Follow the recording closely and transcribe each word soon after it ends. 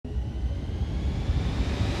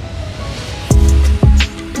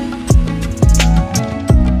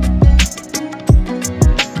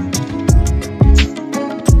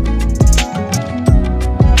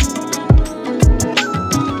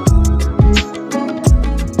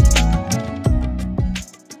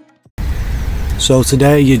So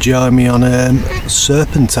today you join me on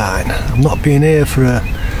Serpentine. I've not been here for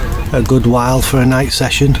a good while for a night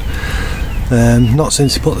session. Not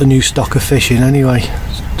since they put the new stock of fish in anyway.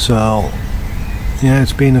 So yeah,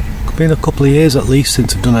 it's been a couple of years at least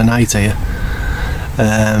since I've done a night here.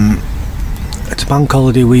 It's a bank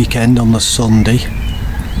holiday weekend on the Sunday,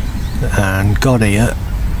 and got here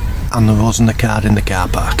and there wasn't a card in the car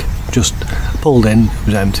park. Just pulled in, it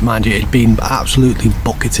was empty. Mind you, it'd been absolutely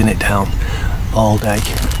bucketing it down all day.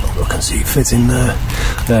 I can see it fitting there.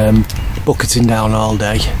 Bucketing down all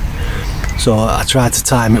day. So I tried to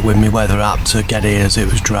time it with my weather app to get here as it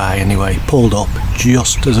was dry anyway. Pulled up,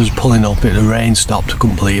 just as I was pulling up, the rain stopped, I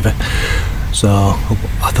couldn't believe it. So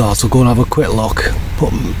I thought I'll go and have a quick look.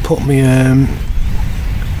 Put my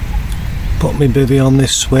bivvy on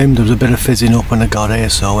this swim. There was a bit of fizzing up when I got here,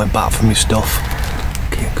 so I went back for my stuff.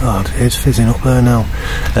 Okay, God, it's fizzing up there now.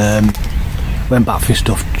 Went back for my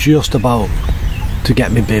stuff just about to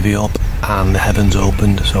get my bivvy up, and the heavens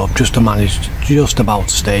opened, so I've just managed just about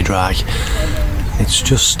to stay dry. It's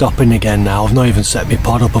just stopping again now. I've not even set my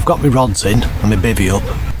pod up. I've got my rods in and my bivvy up,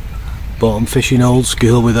 but I'm fishing old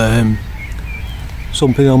school with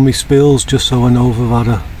something on my spills just so I know if I've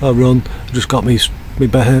had a run. I've just got my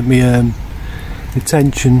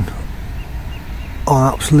tension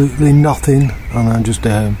on absolutely nothing, and I'm just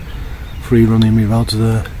free running my rods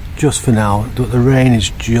there just for now. The rain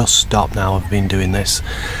is just stopped now. I've been doing this,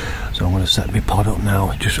 so I'm going to set my pod up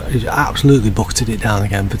now. It absolutely bucketed it down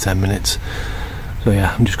again for 10 minutes. So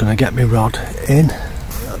yeah, I'm just going to get my rod in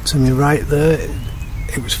to me right there.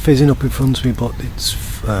 It was fizzing up in front of me, but it's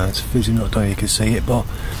fizzing up. I don't know if you can see it, but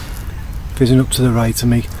fizzing up to the right of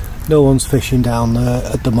me. No one's fishing down there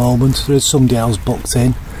at the moment. There is somebody else booked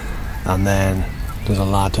in, and then there's a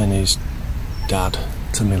lad and his dad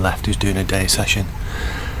to my left who's doing a day session.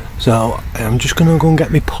 So I'm just going to go and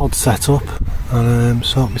get my pod set up and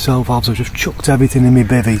sort myself out. I've just chucked everything in my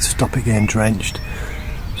bivvy to stop it getting drenched.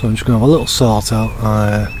 So I'm just going to have a little sort out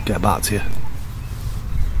and get back to you.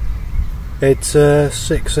 It's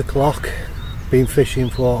 6 o'clock. Been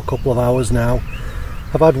fishing for a couple of hours now.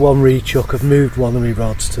 I've had one rechuck. I've moved one of my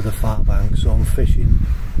rods to the far bank, so I'm fishing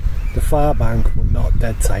the far bank but not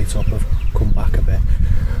dead tight up. I've come back a bit.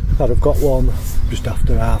 I've got one just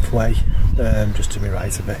after halfway, just to my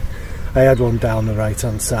right a bit. I had one down the right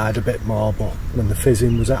hand side a bit more, but when the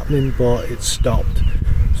fizzing was happening, but it stopped.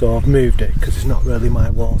 So I've moved it because it's not really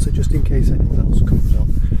my water, just in case anyone else comes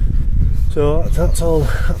on. So that's all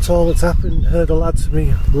that's happened. The lad to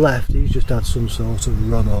me left, he's just had some sort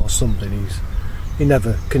of run or something. He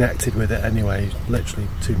never connected with it anyway, literally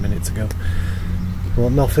 2 minutes ago.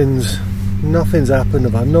 Well, nothing's happened.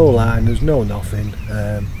 I've had no line, there's no nothing.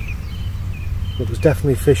 But there's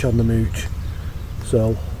definitely fish on the mooch.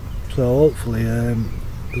 So hopefully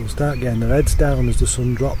they'll start getting their heads down as the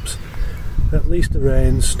sun drops. At least the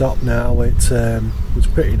rain's stopped now. It's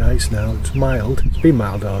pretty nice now. It's mild. It's been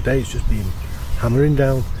mild all day. It's just been hammering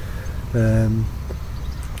down.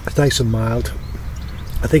 It's nice and mild.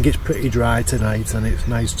 I think it's pretty dry tonight, and it's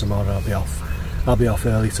nice tomorrow. I'll be off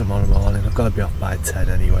early tomorrow morning. I've got to be off by 10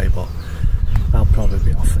 anyway, but I'll probably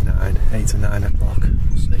be off at 8 or 9 o'clock.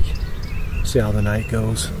 We'll see how the night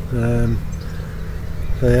goes.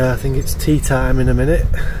 So yeah, I think it's tea time in a minute.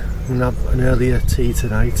 I'm gonna have an earlier tea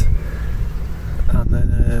tonight, and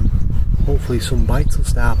then hopefully some bites will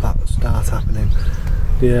start happening.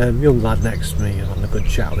 The young lad next to me, I'm having a good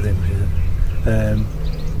chat with him.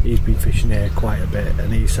 He's been fishing here quite a bit,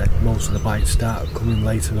 and he said most of the bites start coming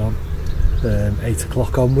later on, 8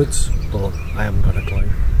 o'clock onwards, but I haven't got a clue.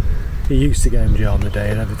 He used to get him during the day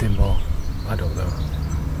and everything, but I don't know.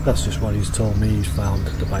 That's just what he's told me. He's found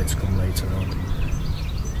the bites come later on,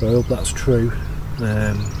 so I hope that's true.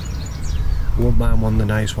 I won't mind one of the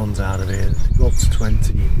nice ones out of here. They go up to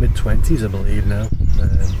mid-20s I believe now,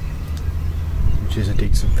 which is a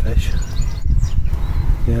decent fish.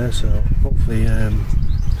 Yeah, so hopefully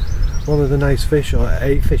one of the nice fish, or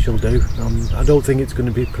a fish will do. I don't think it's going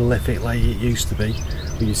to be prolific like it used to be.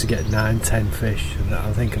 We used to get 9-10 fish, and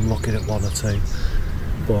I think I'm looking at 1 or 2,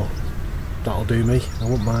 but that'll do me. I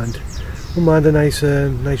won't mind a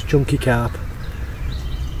nice chunky carp.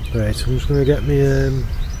 Right, so I'm just going to get me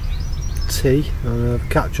tea and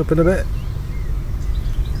catch up in a bit.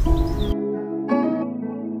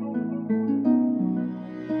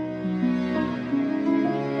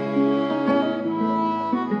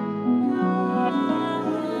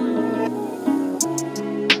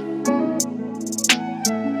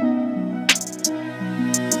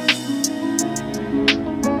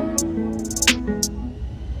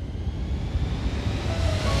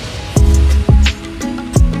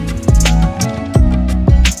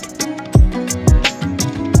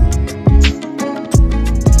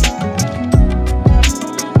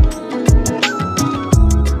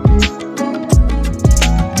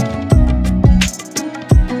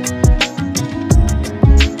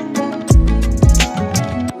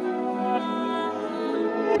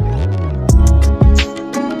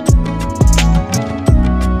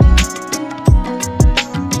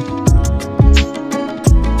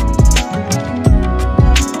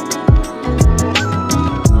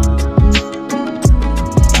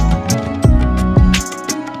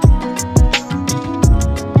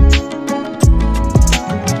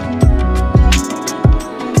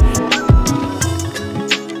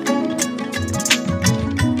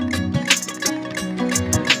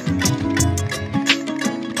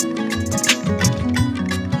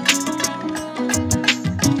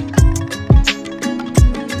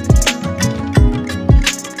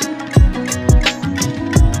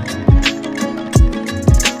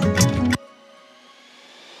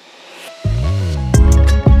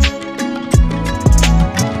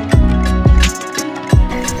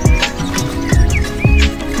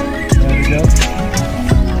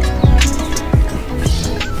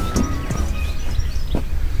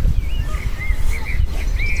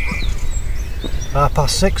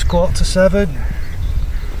 6:15, 6:45.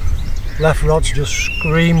 Left rod's just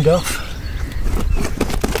screamed off.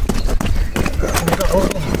 And we've got a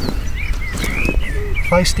little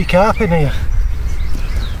feisty carp in here.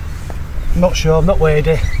 I'm not sure, I've not weighed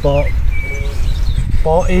it, but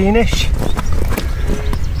 14ish.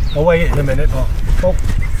 I'll weigh it in a minute, but about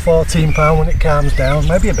 £14 when it calms down,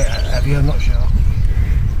 maybe a bit heavier, I'm not sure.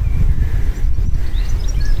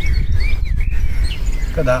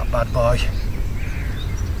 Look at that bad boy.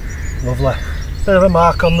 Lovely. Bit of a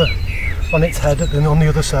mark on its head and on the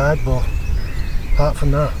other side, but apart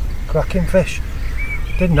from that, cracking fish.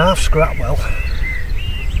 Didn't half scrap well.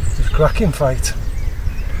 It was a cracking fight.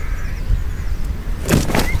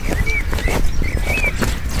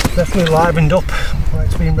 Definitely livened up while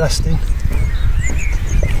it's been resting.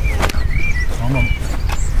 Come on,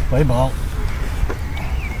 play ball.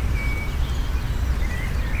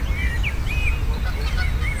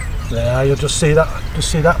 There, you'll just see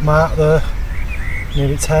that mark there near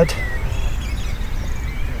its head.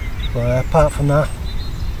 But apart from that,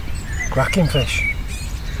 cracking fish.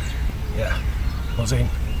 Yeah, buzzing.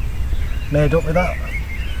 Made up with that.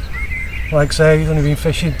 Like I say, he's only been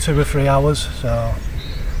fishing 2 or 3 hours, so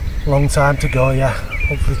long time to go. Yeah,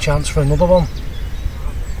 hopefully chance for another one.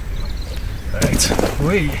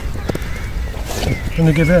 Right,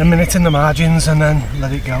 gonna give it a minute in the margins and then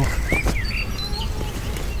let it go.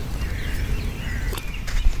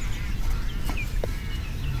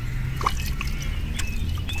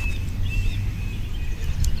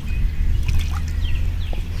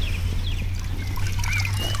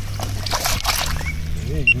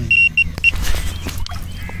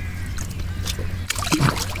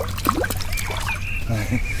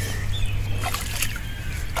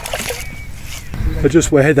 I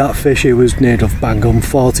just weighed that fish, it was near enough bang on,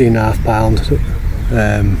 14.5 pounds.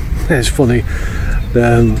 It's funny,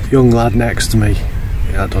 the young lad next to me,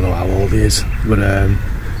 I don't know how old he is, but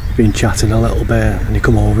been chatting a little bit and he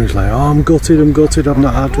come over and he's like, oh, I'm gutted, I've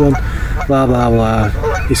not had one, blah blah blah.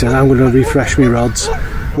 He said, I'm going to refresh my rods.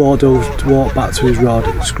 Walked back to his rod,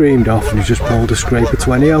 screamed off, and he's just pulled a scraper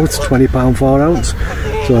 20 out, £20 4 ounce.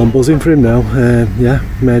 So I'm buzzing for him now. Yeah,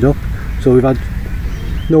 made up. So we've had,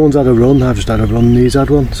 no one's had a run, I've just had a run and he's had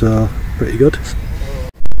one, so pretty good.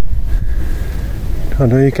 I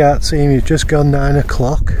know you can't see me, it's just gone 9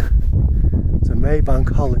 o'clock. It's a May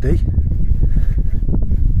bank holiday.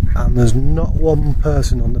 And there's not one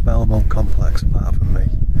person on the Belmont complex apart from me.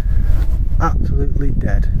 Absolutely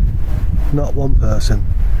dead. Not one person.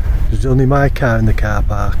 There's only my car in the car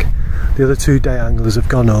park. The other 2 day anglers have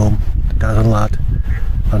gone home, Dad and Lad,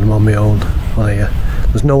 and I'm on my own on here.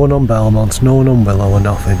 There's no one on Belmont, no one on Willow or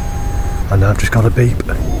nothing, and I've just got a beep.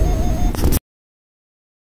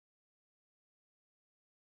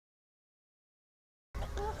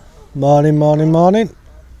 Morning.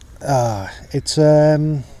 It's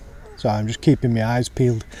sorry, I'm just keeping my eyes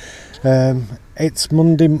peeled. It's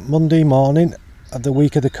Monday morning of the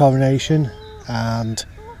week of the coronation, and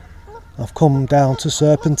I've come down to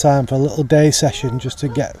Serpentibne for a little day session just to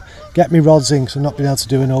get me rods in, because I've not been able to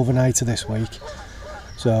do an overnighter this week.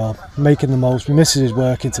 So making the most. My missus is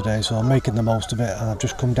working today, so I'm making the most of it, and I've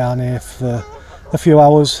just come down here for a few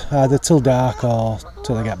hours, either till dark or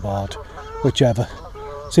till I get bored, whichever.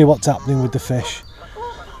 See what's happening with the fish.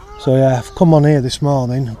 So yeah, I've come on here this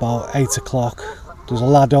morning about 8 o'clock. There's a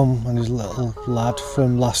lad on and his little lad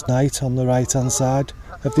from last night on the right hand side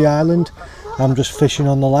of the island. I'm just fishing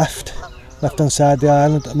on the left hand side of the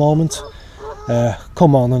island at the moment.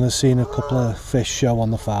 Come on and I've seen a couple of fish show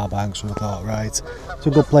on the far bank, so I thought, right, it's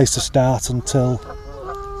a good place to start until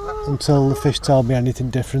the fish tell me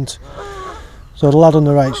anything different. So the lad on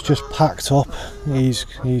the right's just packed up. He's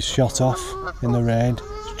shot off in the rain.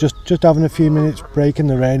 Just having a few minutes break in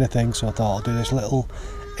the rain, I think, so I thought I'll do this little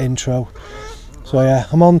intro. So yeah,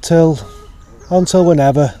 I'm on till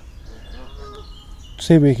whenever.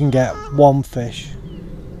 See if we can get one fish.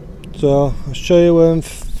 So I'll show you where I'm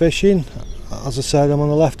fishing. As I said, I'm on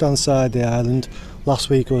the left hand side of the island. Last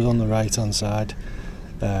week I was on the right hand side,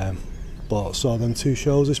 but saw them 2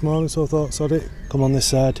 shows this morning, so I thought, sod it, come on this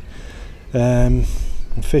side. I'm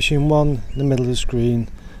fishing one in the middle of the screen,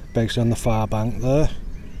 basically on the far bank there,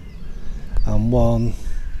 and one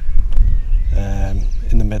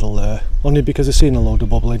in the middle there, only because I seen a load of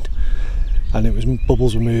bubbling and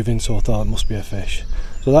bubbles were moving, so I thought it must be a fish.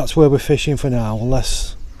 So that's where we're fishing for now,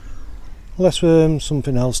 unless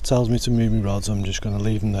something else tells me to move my rods. I'm just going to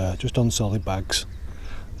leave them there, just on solid bags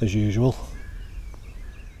as usual.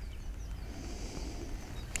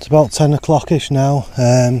 It's about 10 o'clock-ish now.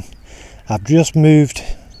 I've just moved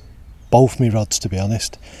both my rods, to be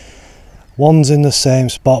honest. One's in the same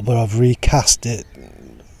spot, but I've recast it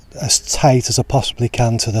as tight as I possibly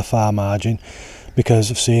can to the far margin, because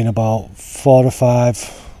I've seen about 4 or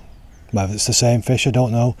 5, whether it's the same fish I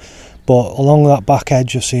don't know, but along that back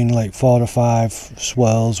edge I've seen like 4 or 5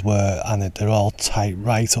 swirls and they're all tight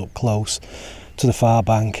right up close to the far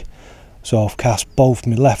bank. So I've cast both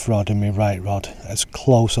my left rod and my right rod as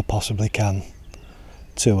close as I possibly can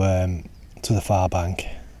to the far bank.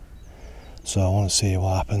 So I want to see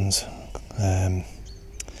what happens.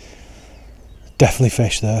 Definitely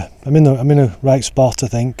fish there. I'm in the right spot, I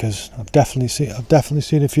think, because I've definitely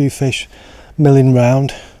seen a few fish milling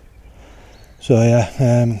round. So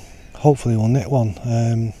yeah, hopefully we'll nick one.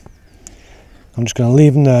 I'm just going to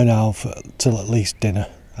leave them there now till at least dinner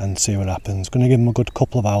and see what happens. Going to give them a good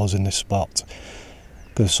couple of hours in this spot,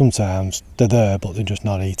 because sometimes they're there but they're just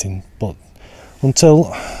not eating. But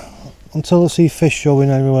until I see fish showing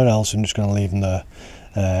anywhere else, I'm just going to leave them there.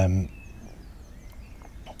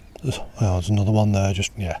 There's another one there.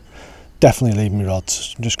 Definitely leave my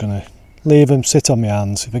rods. I'm just going to leave them, sit on my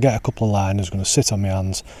hands. If I get a couple of liners, I'm going to sit on my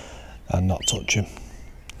hands and not touch them.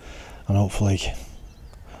 And hopefully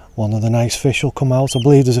one of the nice fish will come out. I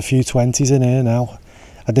believe there's a few 20s in here now.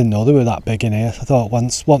 I didn't know they were that big in here. I thought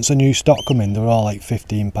once a new stock come in, they were all like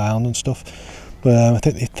 £15 and stuff. But I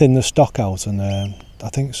think they thinned the stock out, and I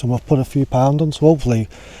think some have put a few pound on. So hopefully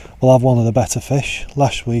we'll have one of the better fish.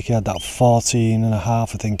 Last week I had that 14.5, I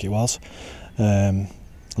think it was. And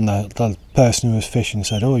the person who was fishing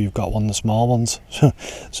said, "Oh, you've got one of the small ones."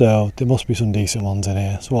 So there must be some decent ones in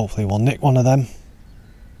here. So hopefully we'll nick one of them.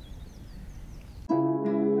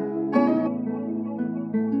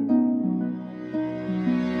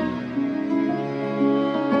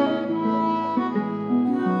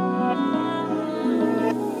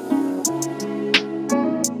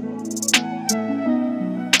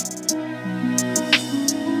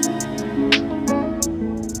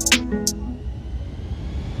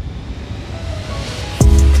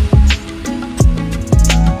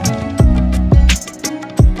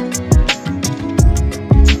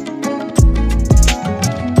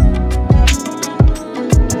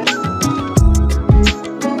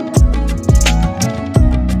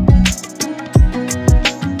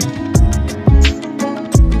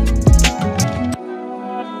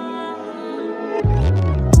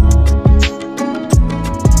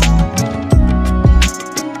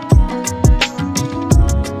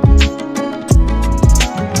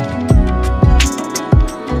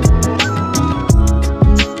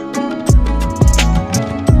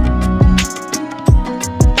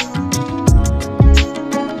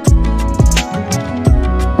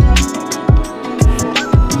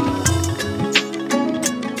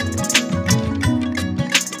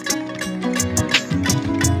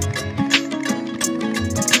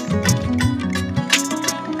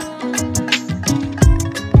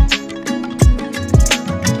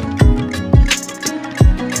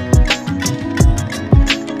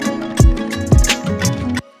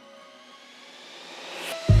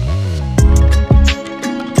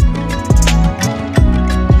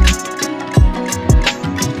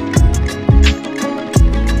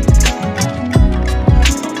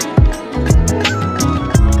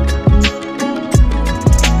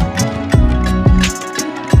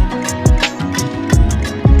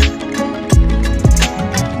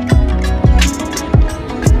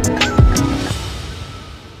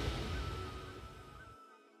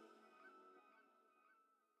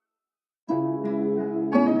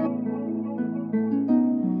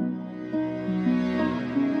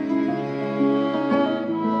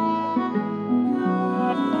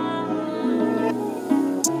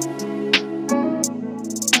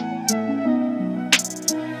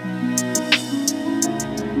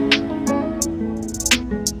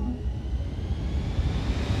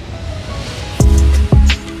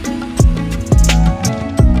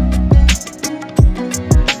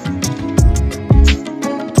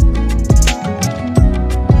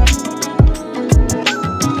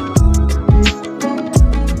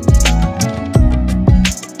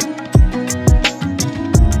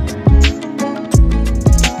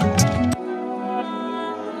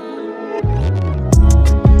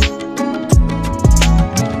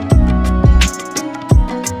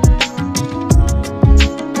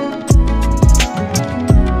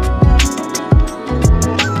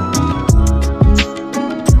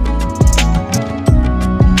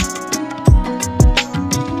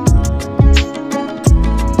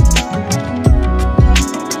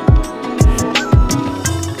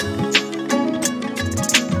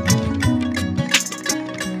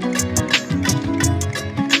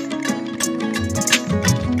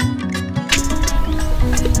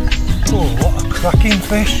 Cracking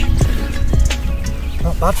fish,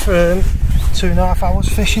 not bad for 2.5 hours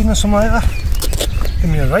fishing or something like that.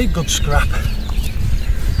 Give me a right good scrap.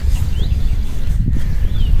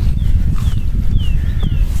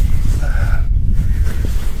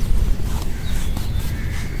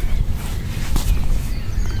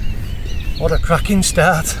 What a cracking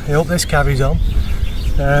start. I hope this carries on.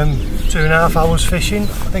 2.5 hours fishing. I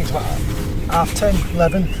think it's about 10:30,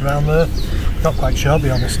 11, around there. Not quite sure, to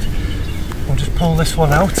be honest. I'll just pull this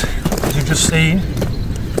one out, as you've just seen.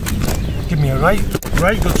 Give me a right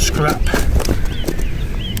good scrap.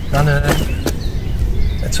 And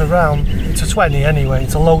it's a 20 anyway.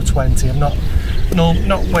 It's a low 20. I've not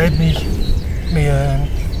weighed me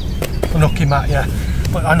nookie mat yet,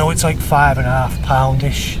 but I know it's like 5.5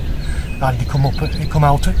 pound-ish. And he come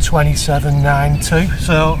out at 27.92,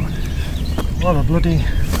 so what a bloody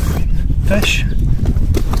fish.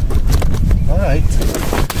 Alright.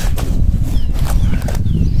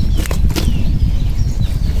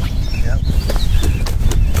 Yeah.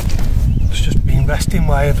 It's just been resting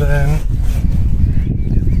while I've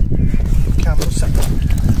camera set up.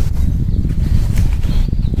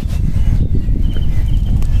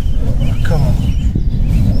 Oh, come on.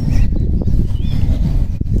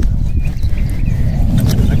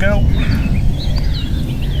 Go.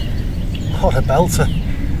 What a belter.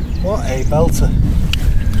 What a belter.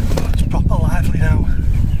 Oh, it's proper lively now.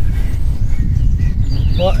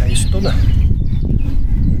 What a stunner.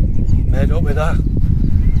 Made up with that.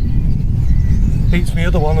 Beats me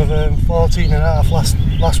other one of 14.5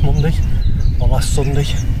 last Monday. Or last Sunday.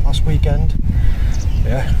 Last weekend.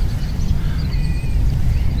 Yeah.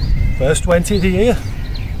 First 20 of the year.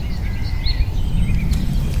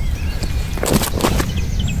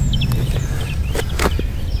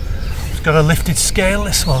 Got a lifted scale,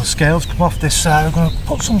 this one. Scales come off this side. I'm going to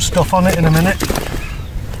put some stuff on it in a minute.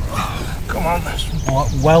 Oh, come on, it's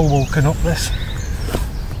well woken up this.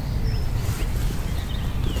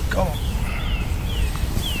 Come on.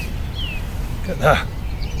 Look at that.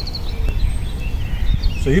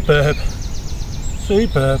 Superb.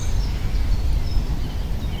 Superb.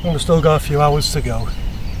 I've still got a few hours to go.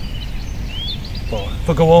 But if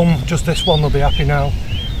I go home, just this one will be happy now.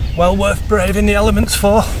 Well worth braving the elements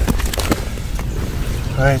for.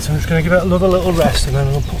 Right, so I'm just going to give it another little rest and then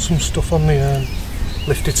I'll put some stuff on the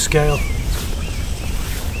lifted scale.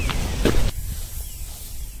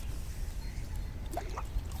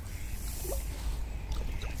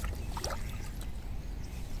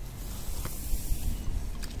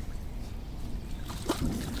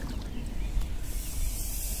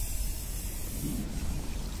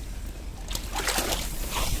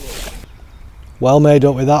 Well made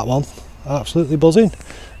up with that one, absolutely buzzing.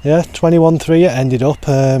 Yeah, 21.3 it ended up.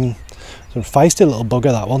 Some feisty little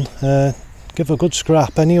bugger that one. Give a good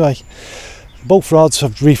scrap anyway. Both rods,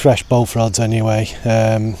 I've refreshed both rods anyway.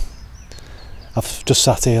 I've just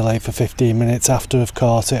sat here like for 15 minutes after I've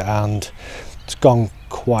caught it and it's gone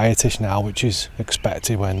quietish now, which is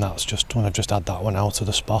expected when I've just had that one out of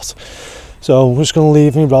the spot. So I'm just going to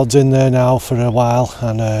leave my rods in there now for a while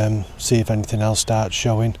and see if anything else starts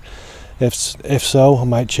showing. If so, I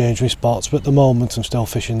might change my spots, but at the moment I'm still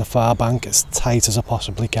fishing the far bank as tight as I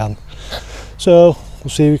possibly can. So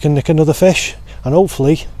we'll see if we can nick another fish, and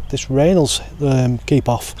hopefully this rain will keep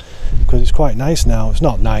off, because it's quite nice now. It's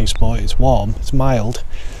not nice, but it's warm, it's mild,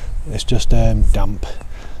 it's just damp.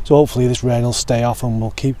 So hopefully this rain will stay off and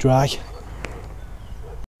we'll keep dry.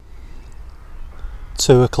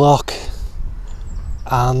 2 o'clock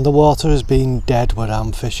and the water has been dead where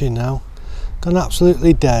I'm fishing now. Gone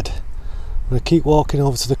absolutely dead. I'm going to keep walking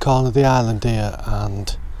over to the corner of the island here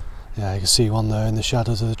and yeah, you can see one there in the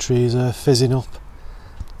shadows of the trees fizzing up.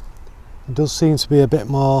 There does seem to be a bit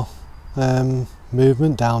more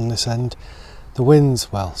movement down this end. The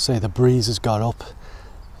winds, well, say the breeze has got up.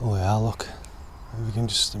 Oh yeah, look. Let me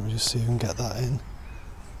just see if we can get that in.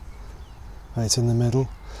 Right in the middle.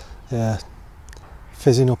 Yeah,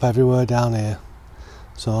 fizzing up everywhere down here.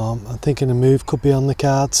 So I'm thinking a move could be on the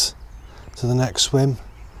cards to the next swim.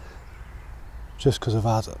 Just because I've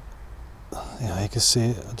had, you know, you can see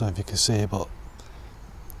it, I don't know if you can see it, but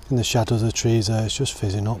in the shadow of the trees there, it's just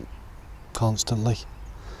fizzing up constantly.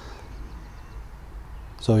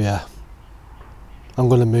 So yeah, I'm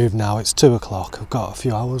going to move now. It's 2 o'clock, I've got a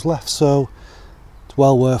few hours left, so it's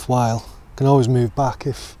well worthwhile. Can always move back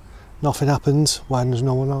if nothing happens when there's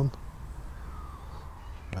no one on.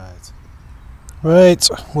 Right,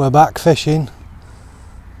 we're back fishing.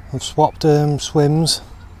 I've swapped swims.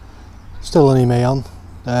 Still only me on.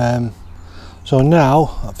 So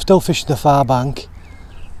now I'm still fishing the far bank.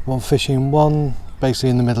 I'm fishing one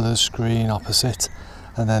basically in the middle of the screen opposite,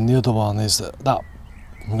 and then the other one is that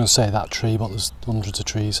I'm going to say that tree, but there's hundreds of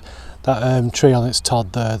trees. That tree on its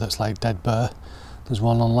Todd there, that's like dead bare. There's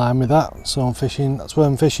one on line with that, so I'm fishing. That's where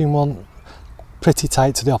I'm fishing. One pretty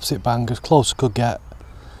tight to the opposite bank, as close as I could get.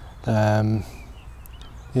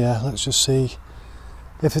 Yeah, let's just see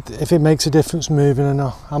if it makes a difference moving or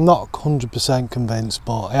not. I'm not 100% convinced,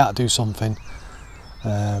 but I had to do something.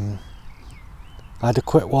 I had a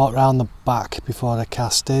quick walk round the back before I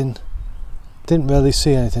cast in. Didn't really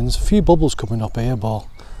see anything. There's a few bubbles coming up here, but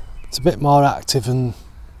it's a bit more active than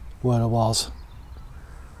where I was.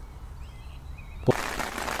 But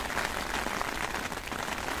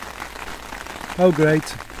oh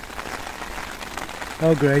great,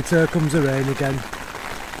 oh great, here comes the rain again.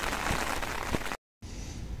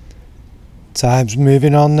 Time's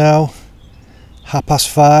moving on now.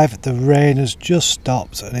 5:30, the rain has just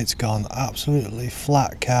stopped and it's gone absolutely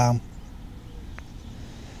flat calm.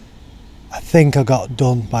 I think I got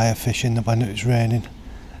done by a fishing when it was raining.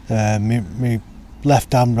 My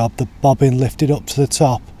left hand rod, the bobbin lifted up to the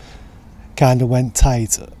top, kind of went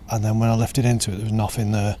tight, and then when I lifted into it there was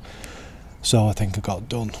nothing there. So I think I got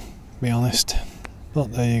done, to be honest.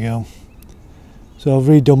 But there you go. So I've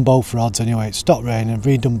redone both rods anyway. It stopped raining,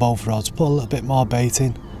 redone both rods, put a little bit more bait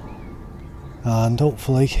in, and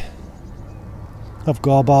hopefully I've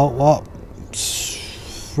got about what,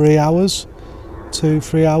 3 hours,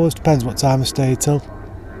 2-3 hours, depends what time I stay till.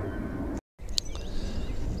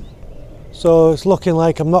 So it's looking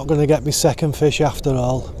like I'm not going to get my second fish after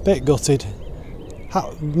all. Bit gutted.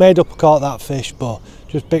 Made up I caught that fish, but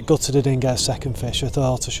just a bit gutted I didn't get a second fish. I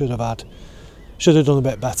thought I should have done a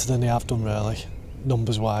bit better than I have done really,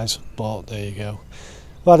 numbers wise, but there you go.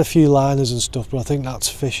 I've had a few liners and stuff, but I think that's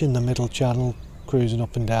fish in the middle channel, cruising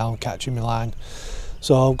up and down, catching my line.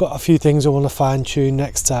 So I've got a few things I want to fine tune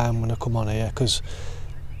next time when I come on here, because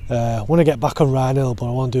I want to get back on Ryan Hill, but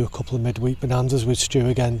I want to do a couple of midweek bonanzas with Stu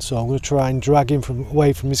again. So I'm going to try and drag him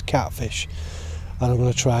away from his catfish, and I'm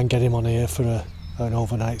going to try and get him on here for an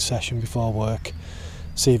overnight session before work.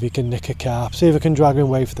 See if he can nick a carp, see if I can drag him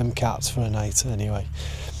away for them cats for a night anyway.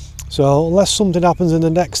 So unless something happens in the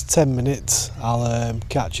next 10 minutes, I'll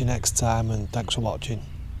catch you next time, and thanks for watching.